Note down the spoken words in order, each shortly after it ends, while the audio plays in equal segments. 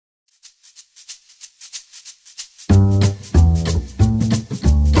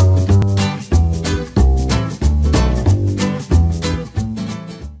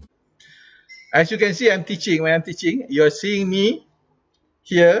As you can see, I'm teaching. When I'm teaching, you're seeing me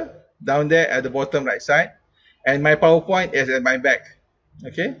here, down there at the bottom right side, and my PowerPoint is at my back.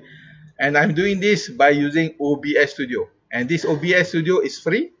 Okay, and I'm doing this by using OBS Studio, and this OBS Studio is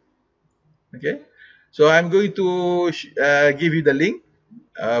free. Okay, so I'm going to give you the link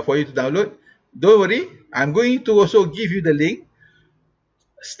for you to download. Don't worry, I'm going to also give you the link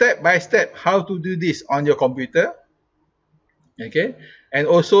step by step how to do this on your computer. Okay, and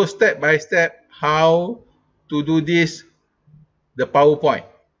also step by step how to do this, the PowerPoint.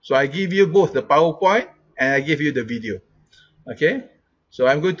 So I give you both the PowerPoint and I give you the video. Okay, so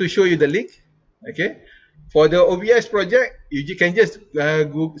I'm going to show you the link. Okay, for the OBS project, you can just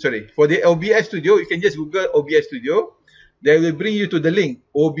Google, for the OBS Studio, you can just Google OBS Studio. They will bring you to the link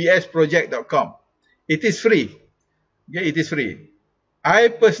obsproject.com. It is free. Okay, it is free. I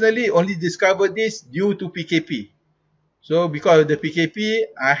personally only discovered this due to PKP. So because of the PKP,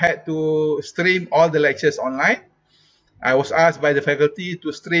 I had to stream all the lectures online. I was asked by the faculty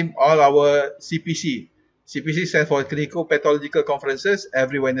to stream all our CPC. CPC stands for Clinical Pathological Conferences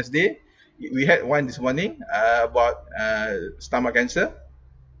every Wednesday. We had one this morning about stomach cancer.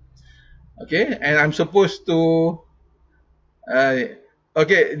 Okay, and I'm supposed to...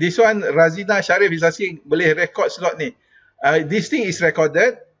 okay, this one, Razina Sharif is asking, boleh record slot ni? This thing is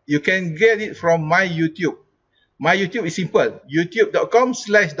recorded. You can get it from my YouTube. My YouTube is simple.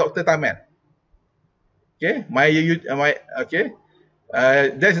 youtube.com/Dr. Tamel. Okay, okay.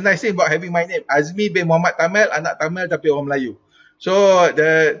 That's the nice thing about having my name. Azmi bin Muhammad Tamel, anak Tamel tapi orang Melayu. So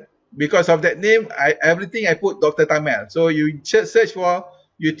because of that name, everything I put Dr. Tamel. So you search for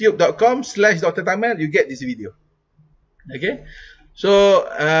youtube.com/Dr. Tamel, you get this video. Okay. So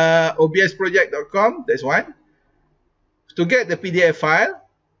obsproject.com, that's one. To get the PDF file,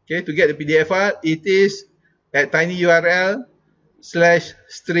 okay, it is at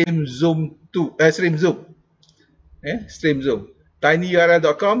tinyurl/streamzoom2 streamzoom. Streamzoom.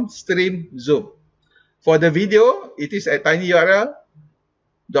 tinyurl.com/streamzoom. For the video, it is at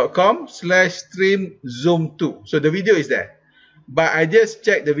tinyurl.com/streamzoom2. So the video is there. But I just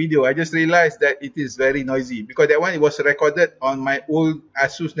checked the video. I just realized that it is very noisy because that one, it was recorded on my old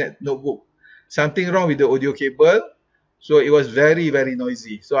Asus notebook. Something wrong with the audio cable. So it was very, very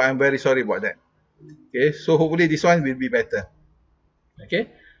noisy. So I'm very sorry about that. Okay, so hopefully this one will be better. Okay,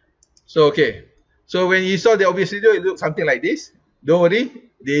 so so when you install the OBS Studio, it looks something like this. Don't worry,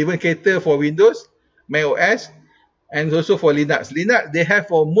 they even cater for Windows, Mac OS, and also for Linux. Linux, they have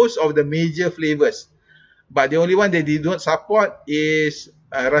for most of the major flavors, but the only one they did not support is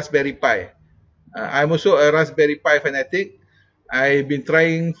Raspberry Pi. I'm also a Raspberry Pi fanatic. I've been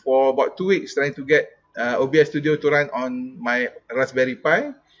trying for about 2 weeks trying to get OBS Studio to run on my Raspberry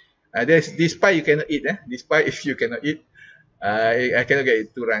Pi. There's this Pi you cannot eat. This Pi, if you cannot eat, I cannot get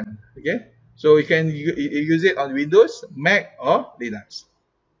it to run. Okay, so you can use it on Windows, Mac, or Linux.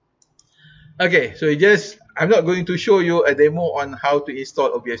 Okay, so I'm not going to show you a demo on how to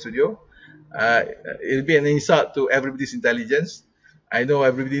install OBS Studio. It'll be an insult to everybody's intelligence. I know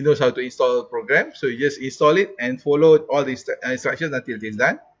everybody knows how to install a program, so you just install it and follow all the instructions until it is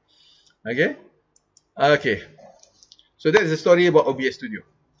done. Okay. Okay, so that's the story about OBS Studio.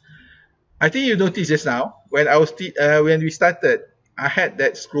 I think you noticed just now when we started, I had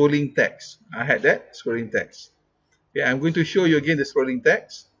that scrolling text. Okay, I'm going to show you again the scrolling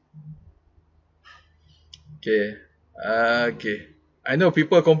text. Okay, I know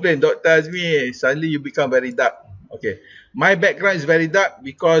people complain, Dr. Azmi, suddenly you become very dark. Okay, my background is very dark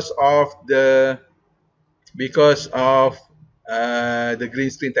because of the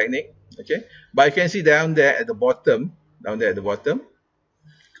green screen technique. Okay, but you can see down there at the bottom,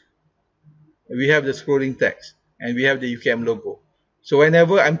 we have the scrolling text and we have the UKM logo. So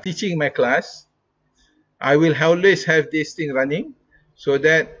whenever I'm teaching my class, I will always have this thing running so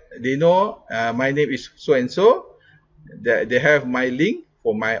that they know my name is so and so. That they have my link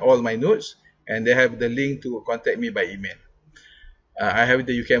for all my notes, and they have the link to contact me by email. I have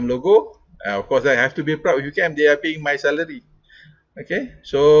the UKM logo. Of course, I have to be proud of UKM. They are paying my salary. Okay,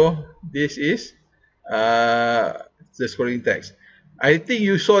 so this is the scrolling text. I think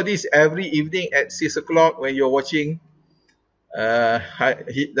you saw this every evening at 6 o'clock when you're watching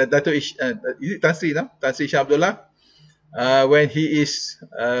Dato' Tan Sri Shah Abdullah, when he is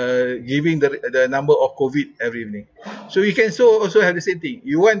giving the number of COVID every evening. So you can also have the same thing.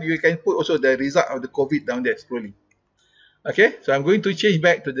 You can put also the result of the COVID down there scrolling. Okay, so I'm going to change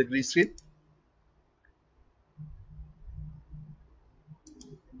back to the green screen.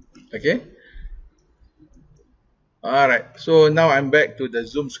 Okay. Alright, so now I'm back to the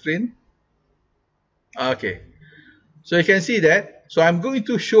Zoom screen. Okay, so you can see that. So I'm going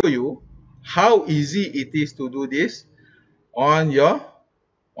to show you how easy it is to do this on your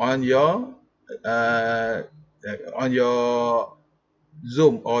on your uh, on your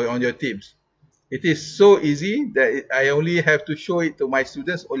Zoom or on your Teams. It is so easy that I only have to show it to my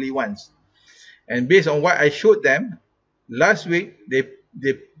students only once. And based on what I showed them last week, they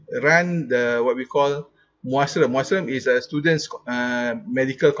ran the what we call Muasram. Muasram is a students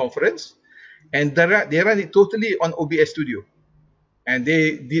medical conference, and they ran it totally on OBS Studio, and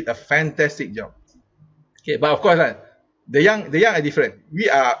they did a fantastic job. Okay, but of course, the young are different. We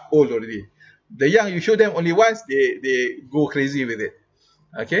are old already. The young, you show them only once, they go crazy with it.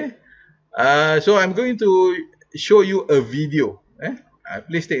 Okay, so I'm going to show you a video.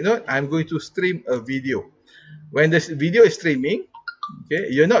 Please take note. I'm going to stream a video. When this video is streaming, okay,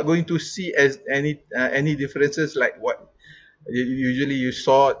 you're not going to see as any differences like what usually you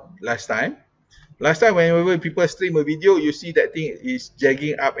saw last time. Last time, whenever people stream a video, you see that thing is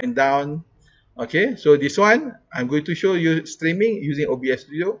jagging up and down. Okay, so this one, I'm going to show you streaming using OBS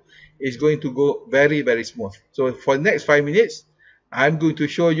Studio. Is going to go very, very smooth. So for the next 5 minutes, I'm going to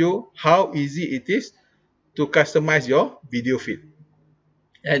show you how easy it is to customize your video feed.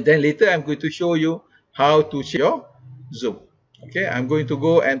 And then later, I'm going to show you how to share your Zoom. Okay, I'm going to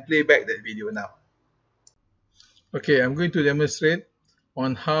go and play back that video now. Okay, I'm going to demonstrate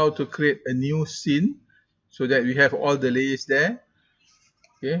on how to create a new scene so that we have all the layers there.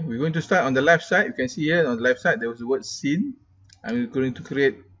 Okay, we're going to start on the left side. You can see here on the left side there was the word scene. I'm going to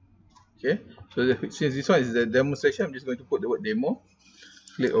create. Okay, so since this one is the demonstration, I'm just going to put the word demo.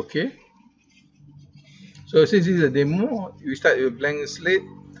 Click OK. So since this is a demo, we start with a blank slate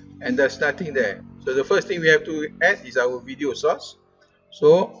and there's nothing there. So the first thing we have to add is our video source.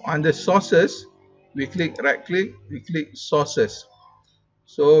 So under sources, we click right click, we click sources.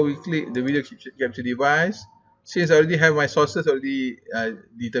 So we click the video capture device. Since I already have my sources already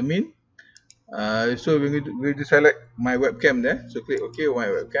determined, so we're going to select my webcam there. So click OK on my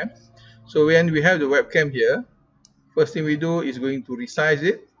webcam. So when we have the webcam here, first thing we do is going to resize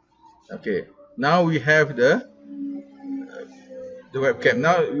it. Okay, now we have the webcam.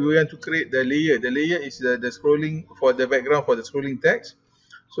 Now we want to create the layer. The layer is the scrolling for the background for the scrolling text.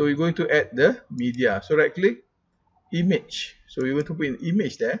 So we're going to add the media. So right click, image. So we're going to put an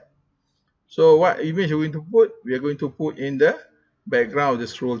image there. So what image we're going to put? We are going to put in the background of the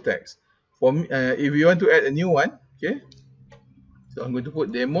scroll text. For me, if you want to add a new one, okay. So I'm going to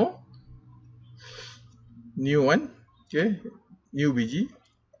put demo, new one, okay, new BG.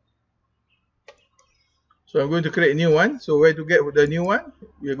 So I'm going to create a new one. So where to get the new one?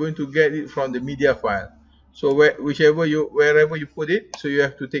 We are going to get it from the media file. So wherever you put it, so you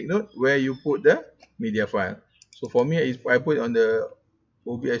have to take note where you put the media file. So for me, I put it on the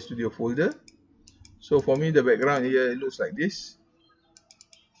OBS Studio folder. So for me, the background here looks like this.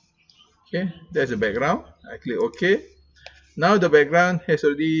 Okay, that's the background. I click OK. Now the background has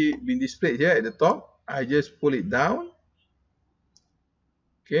already been displayed here at the top. I just pull it down.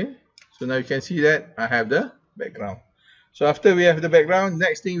 Okay, so now you can see that I have the background. So after we have the background,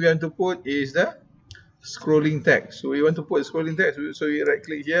 next thing we want to put is the scrolling text. So we want to put scrolling text. So you right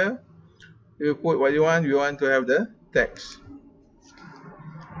click here. You put what you want. You want to have the text.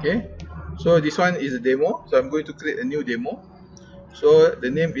 Okay, so this one is a demo. So I'm going to create a new demo. So the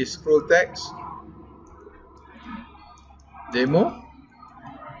name is scroll text demo.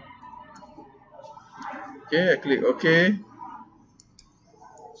 Okay, I click OK.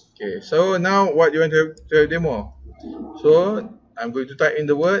 Okay, so now what you want to have demo? So I'm going to type in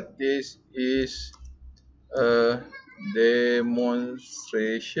the word. This is a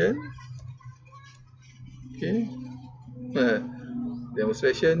demonstration. Okay,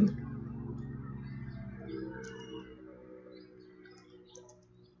 demonstration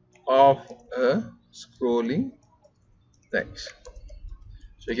of a scrolling text.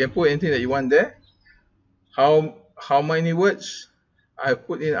 So you can put anything that you want there. How many words? I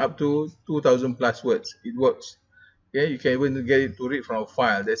put in up to 2,000 plus words. It works. Okay, you can even get it to read from a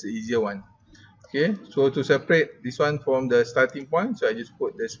file. That's the easier one. Okay, so to separate this one from the starting point, so I just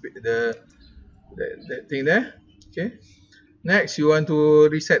put the thing there. Okay, next you want to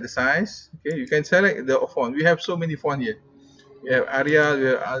reset the size. Okay, you can select the font. We have so many fonts here. We have Arial, we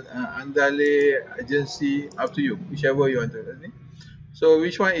have Andale, Agency, up to you, whichever you want to. Okay? So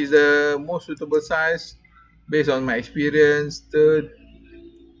which one is the most suitable size based on my experience?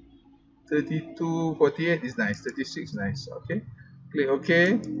 32, 48 is nice, 36 nice. Okay, click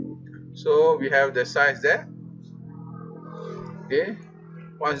OK. So we have the size there. Okay,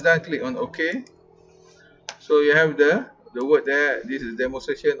 once done, click on OK. So you have the word there. This is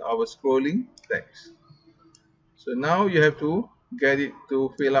demonstration of a scrolling text. So now you have to get it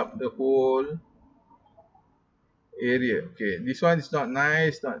to fill up the whole area. Okay, this one is not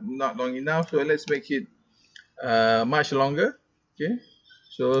nice, not long enough, so let's make it much longer. Okay,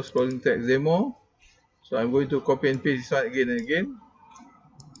 so scrolling text demo. So I'm going to copy and paste this one again and again.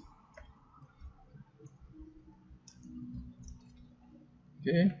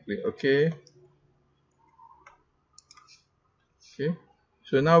 Okay, click OK. Okay,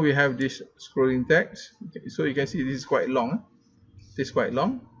 so now we have this scrolling text. Okay, so you can see this is quite long. This is quite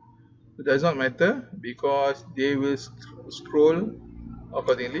long. It does not matter because they will scroll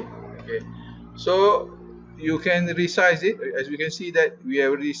accordingly. Okay, so you can resize it. As we can see that we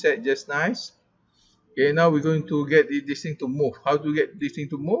have already set just nice. Okay, now we're going to get this thing to move. How to get this thing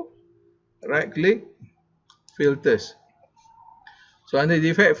to move? Right click, filters. So under the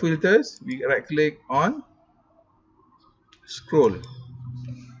effect filters, we right click on scroll.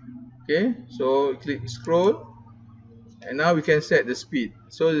 Okay, so click scroll, and now we can set the speed.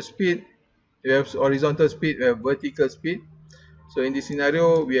 So the speed, we have horizontal speed, we have vertical speed. So in this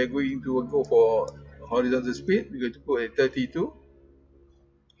scenario, we are going to go for horizontal speed. We're going to put at 32.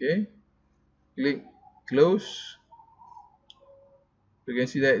 Okay, click close. You can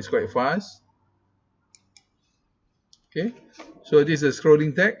see that it's quite fast. Okay, so this is a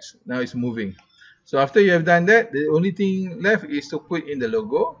scrolling text. Now it's moving. So after you have done that, the only thing left is to put in the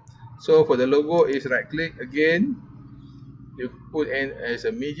logo. So for the logo is right click again. You put in as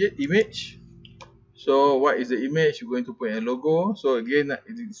a image. So what is the image? You're going to put in a logo. So again,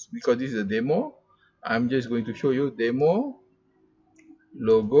 because this is a demo, I'm just going to show you demo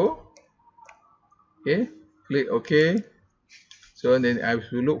logo. Okay, click OK. So then I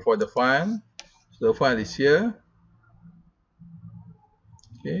will look for the file. So the file is here.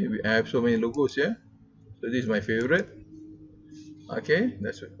 Okay, I have so many logos here. So this is my favorite. Okay,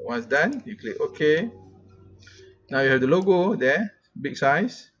 that's it. Once done, you click OK. Now you have the logo there, big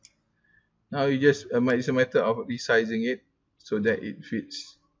size. Now you just it's a matter of resizing it so that it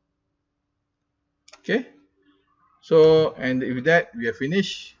fits. Okay, so and with that we are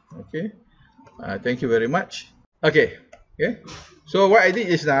finished. Okay, thank you very much. Okay, so what I did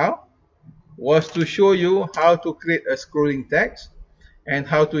just now was to show you how to create a scrolling text and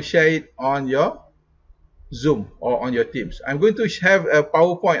how to share it on your Zoom or on your Teams. I'm going to have a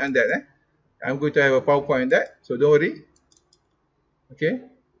PowerPoint on that. I'm going to have a PowerPoint on that, so don't worry. Okay,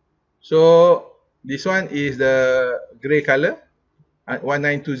 so this one is the gray color,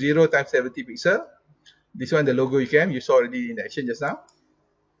 1920 times 70 pixel. This one the logo UKM, you saw already in action just now.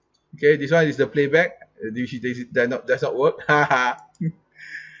 Okay, this one is the playback, which does not work.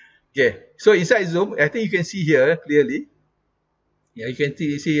 Okay, so inside Zoom, I think you can see here clearly. Yeah, you can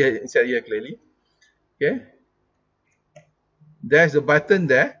see inside here clearly. Okay, there's a button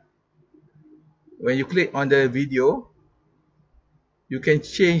there. When you click on the video, you can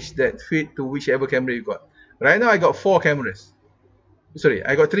change that feed to whichever camera you got. Right now I got 4 cameras. Sorry,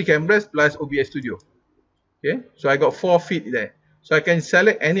 I got 3 cameras plus OBS Studio. Okay, so I got 4 feed there. So I can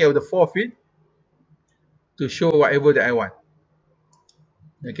select any of the 4 feed to show whatever that I want.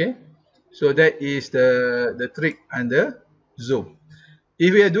 Okay, so that is the trick under Zoom.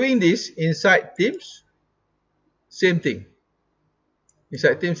 If we are doing this inside Teams, same thing.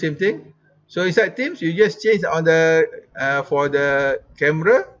 Inside Teams, same thing. So inside Teams, you just change on the for the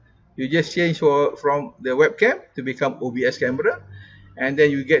camera, you just change from the webcam to become OBS camera, and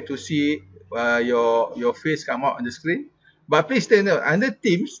then you get to see your face come out on the screen. But please take note, under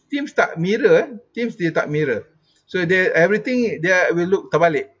Teams tak mirror, Teams dia tak mirror. So everything there will look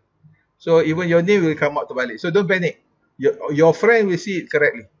terbalik. So even your name will come out terbalik. So don't panic. Your friend will see it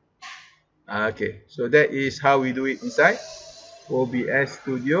correctly. Okay, so that is how we do it inside OBS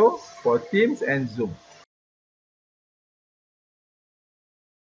Studio for Teams and Zoom.